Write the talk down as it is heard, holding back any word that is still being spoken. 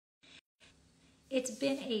It's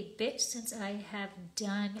been a bit since I have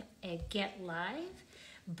done a Get Live,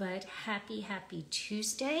 but happy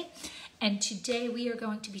Tuesday. And today we are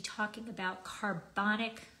going to be talking about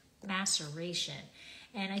carbonic maceration.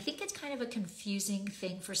 And I think it's kind of a confusing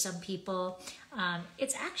thing for some people.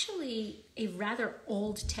 It's actually a rather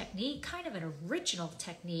old technique, kind of an original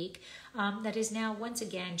technique that is now, once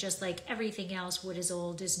again, just like everything else, what is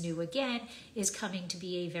old is new again, is coming to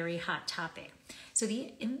be a very hot topic. So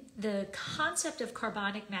the concept of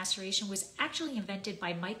carbonic maceration was actually invented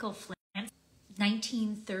by Michael Flancy in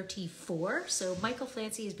 1934. So Michael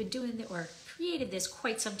Flancy has been doing it or created this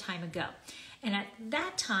quite some time ago. And at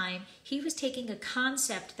that time, he was taking a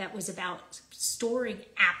concept that was about storing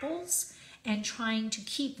apples and trying to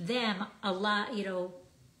keep them alive,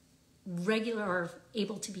 regular or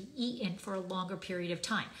able to be eaten for a longer period of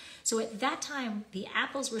time. So at that time, the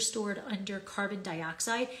apples were stored under carbon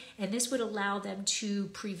dioxide, and this would allow them to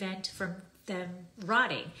prevent from them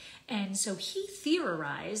rotting. And so he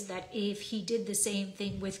theorized that if he did the same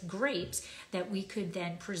thing with grapes, that we could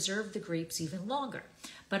then preserve the grapes even longer.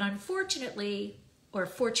 But unfortunately, or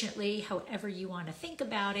fortunately, however you want to think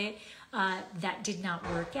about it, that did not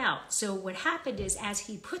work out. So what happened is, as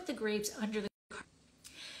he put the grapes under the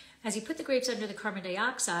carbon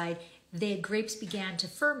dioxide, the grapes began to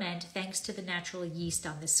ferment thanks to the natural yeast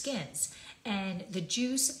on the skins. And the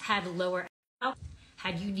juice had lower alcohol,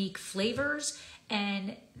 had unique flavors,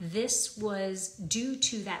 and this was due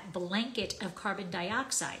to that blanket of carbon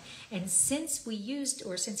dioxide. And since he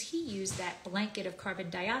used that blanket of carbon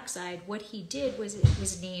dioxide, what he did was it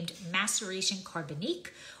was named maceration carbonique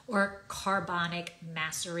or carbonic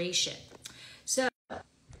maceration. So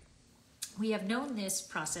we have known this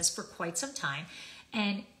process for quite some time,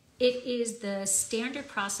 and it is the standard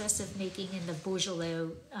process of making in the Beaujolais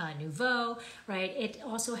Nouveau, right? It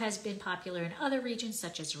also has been popular in other regions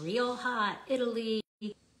such as Rioja, Italy,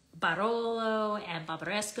 Barolo, and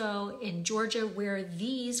Barbaresco in Georgia, where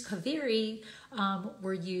these Caveri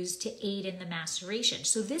were used to aid in the maceration.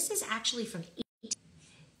 So this is actually from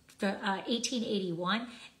 1881,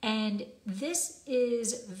 and this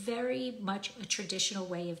is very much a traditional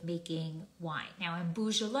way of making wine. Now in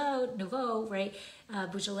Beaujolais Nouveau, right,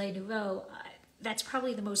 that's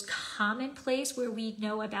probably the most common place where we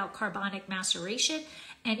know about carbonic maceration,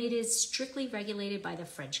 and it is strictly regulated by the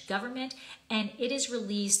French government, and it is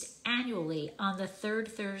released annually on the third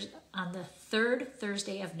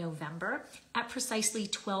Thursday of November at precisely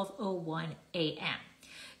 12:01 a.m.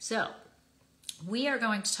 So we are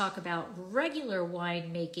going to talk about regular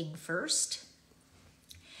wine making first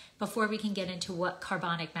before we can get into what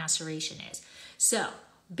carbonic maceration is. So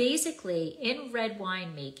basically in red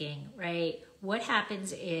wine making, right, what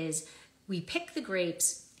happens is we pick the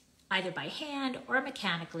grapes either by hand or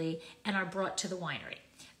mechanically and are brought to the winery.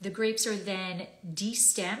 The grapes are then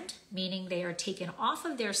destemmed, meaning they are taken off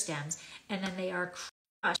of their stems, and then they are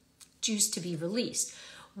crushed, juice to be released.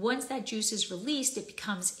 Once that juice is released, it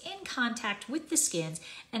becomes in contact with the skins,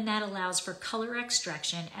 and that allows for color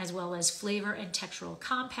extraction as well as flavor and textural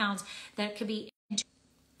compounds that could be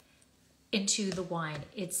into the wine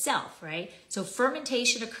itself, right? So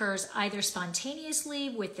fermentation occurs either spontaneously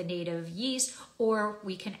with the native yeast, or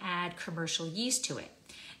we can add commercial yeast to it.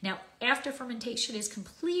 Now, after fermentation is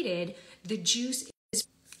completed, the juice is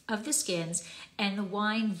of the skins, and the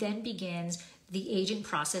wine then begins the aging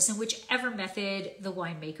process in whichever method the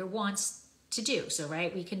winemaker wants to do. So,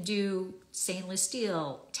 right, we can do stainless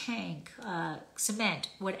steel, tank, cement,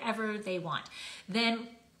 whatever they want. Then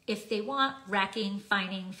if they want racking,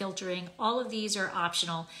 fining, filtering, all of these are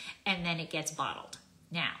optional, and then it gets bottled.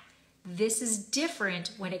 Now, this is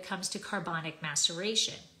different when it comes to carbonic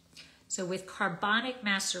maceration. So with carbonic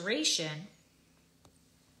maceration,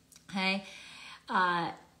 okay,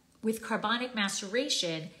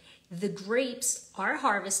 the grapes are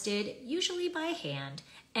harvested, usually by hand,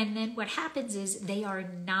 and then what happens is they are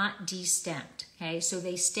not destemmed, okay? So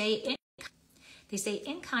they stay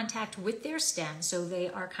in contact with their stems, so they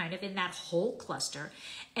are kind of in that whole cluster,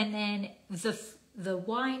 and then the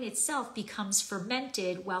wine itself becomes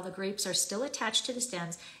fermented while the grapes are still attached to the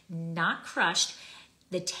stems, not crushed.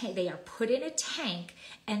 They are put in a tank,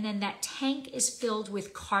 and then that tank is filled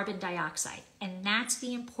with carbon dioxide. And that's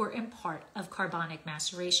the important part of carbonic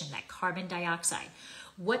maceration, that carbon dioxide.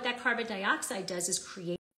 What that carbon dioxide does is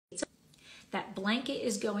create that blanket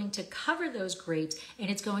is going to cover those grapes, and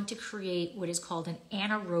it's going to create what is called an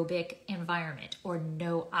anaerobic environment, or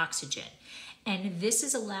no oxygen. And this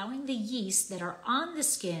is allowing the yeast that are on the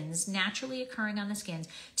skins, naturally occurring on the skins,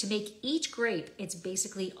 to make each grape its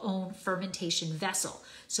basically own fermentation vessel.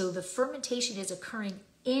 So the fermentation is occurring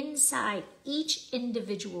inside each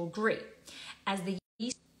individual grape. As the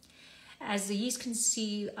yeast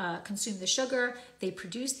consume the sugar, they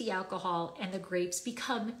produce the alcohol, and the grapes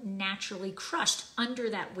become naturally crushed under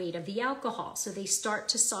that weight of the alcohol. So they start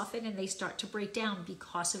to soften and they start to break down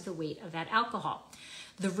because of the weight of that alcohol.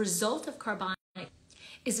 The result of carbonic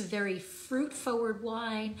is a very fruit-forward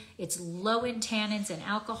wine. It's low in tannins and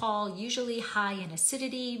alcohol, usually high in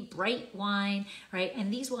acidity, bright wine, right?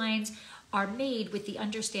 And these wines are made with the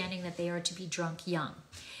understanding that they are to be drunk young.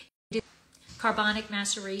 Carbonic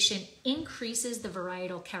maceration increases the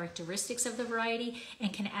varietal characteristics of the variety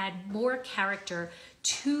and can add more character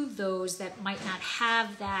to those that might not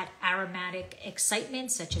have that aromatic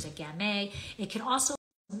excitement, such as a Gamay. It can also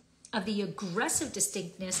of the aggressive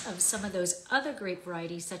distinctness of some of those other grape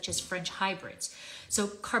varieties, such as French hybrids. So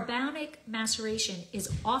carbonic maceration is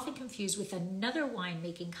often confused with another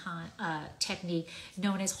winemaking technique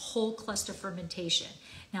known as whole cluster fermentation.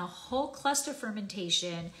 Now, whole cluster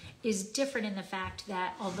fermentation is different in the fact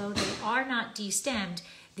that although they are not destemmed,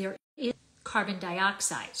 there is carbon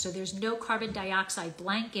dioxide. So there's no carbon dioxide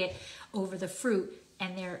blanket over the fruit,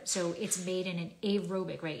 and so it's made in an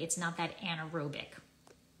aerobic, right? It's not that anaerobic.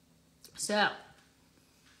 So,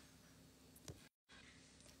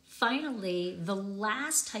 finally, the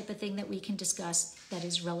last type of thing that we can discuss that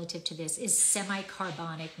is relative to this is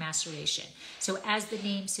semi-carbonic maceration. So as the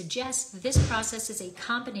name suggests, this process is a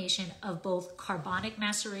combination of both carbonic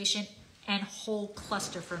maceration and whole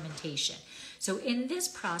cluster fermentation. So in this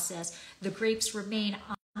process, the grapes remain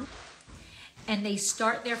on and they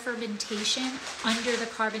start their fermentation under the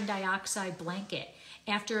carbon dioxide blanket.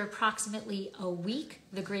 After approximately a week,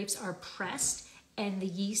 the grapes are pressed and the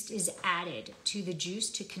yeast is added to the juice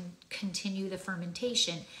to continue the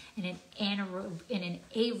fermentation in an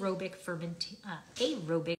aerobic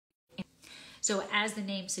aerobic. So as the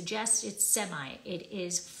name suggests, it's semi. It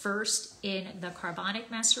is first in the carbonic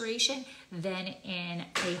maceration, then in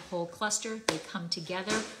a whole cluster. They come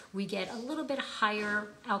together. We get a little bit higher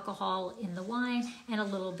alcohol in the wine and a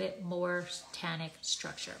little bit more tannic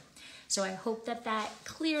structure. So I hope that that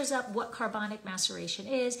clears up what carbonic maceration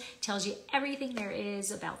is, tells you everything there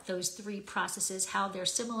is about those three processes, how they're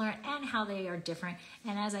similar and how they are different.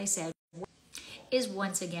 And as I said, is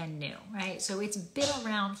once again new, right? So it's been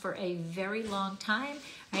around for a very long time,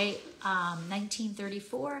 right?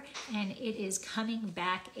 1934, and it is coming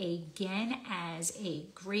back again as a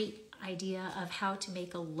great idea of how to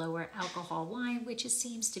make a lower alcohol wine, which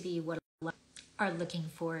seems to be what are looking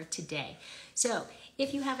for today. So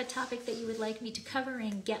if you have a topic that you would like me to cover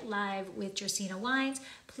and Get Live with Dracaena Wines,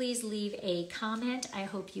 please leave a comment. I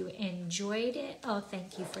hope you enjoyed it. Oh,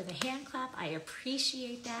 thank you for the hand clap. I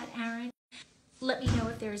appreciate that, Aaron. Let me know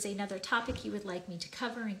if there is another topic you would like me to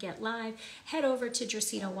cover and Get Live. Head over to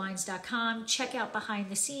dracaenawines.com. Check out behind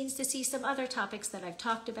the scenes to see some other topics that I've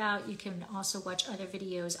talked about. You can also watch other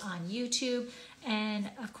videos on YouTube. And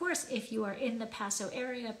of course, if you are in the Paso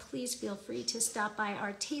area, please feel free to stop by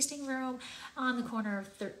our tasting room on the corner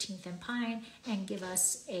of 13th and Pine and give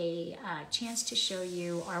us a chance to show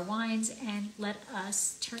you our wines and let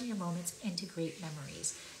us turn your moments into great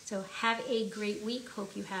memories. So have a great week.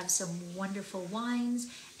 Hope you have some wonderful wines,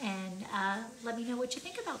 and let me know what you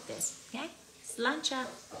think about this, okay? Slancha.